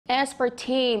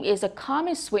Aspartame is a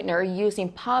common sweetener used in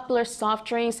popular soft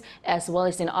drinks as well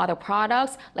as in other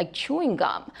products like chewing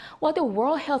gum. While the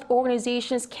World Health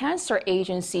Organization's Cancer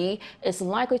Agency is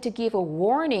likely to give a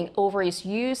warning over its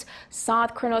use,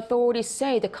 South Korean authorities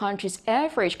say the country's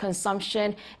average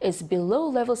consumption is below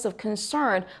levels of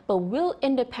concern but will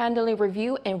independently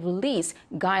review and release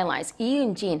guidelines.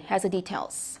 Eun-jin has the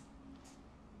details.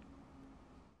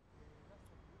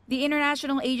 The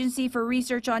International Agency for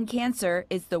Research on Cancer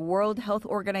is the World Health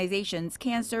Organization's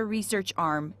cancer research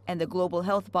arm, and the global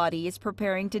health body is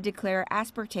preparing to declare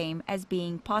aspartame as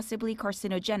being possibly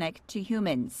carcinogenic to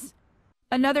humans.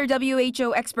 Another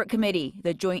WHO expert committee,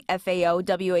 the Joint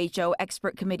FAO-WHO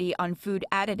Expert Committee on Food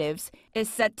Additives, is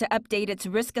set to update its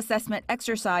risk assessment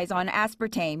exercise on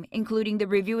aspartame, including the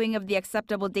reviewing of the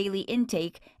acceptable daily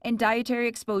intake and dietary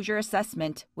exposure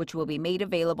assessment, which will be made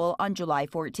available on July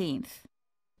 14th.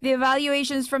 The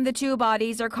evaluations from the two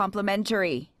bodies are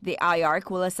complementary. The IARC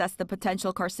will assess the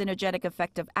potential carcinogenic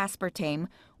effect of aspartame,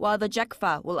 while the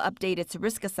JECFA will update its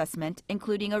risk assessment,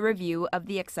 including a review of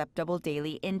the acceptable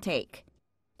daily intake.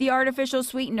 The artificial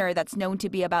sweetener that's known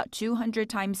to be about 200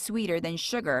 times sweeter than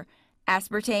sugar,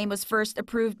 aspartame was first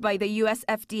approved by the U.S.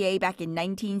 FDA back in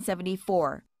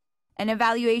 1974. An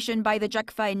evaluation by the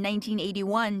JECFA in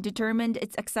 1981 determined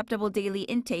its acceptable daily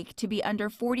intake to be under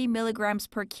 40 milligrams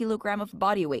per kilogram of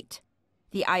body weight.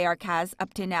 The IARC has,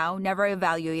 up to now, never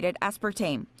evaluated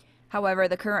aspartame. However,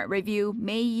 the current review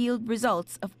may yield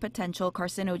results of potential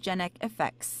carcinogenic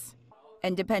effects.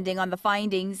 And depending on the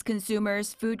findings,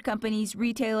 consumers, food companies,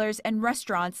 retailers, and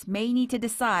restaurants may need to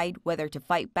decide whether to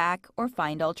fight back or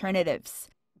find alternatives.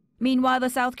 Meanwhile, the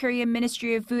South Korean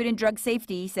Ministry of Food and Drug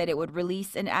Safety said it would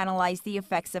release and analyze the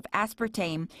effects of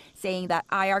aspartame, saying that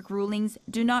IARC rulings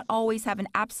do not always have an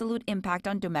absolute impact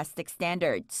on domestic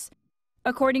standards.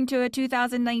 According to a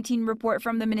 2019 report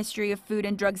from the Ministry of Food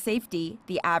and Drug Safety,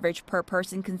 the average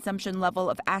per-person consumption level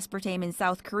of aspartame in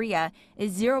South Korea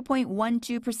is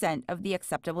 0.12% of the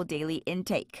acceptable daily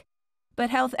intake. But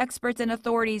health experts and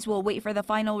authorities will wait for the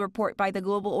final report by the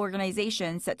global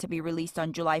organization set to be released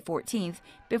on July 14th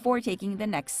before taking the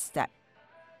next step.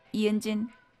 Eun-jin,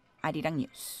 Arirang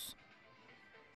News.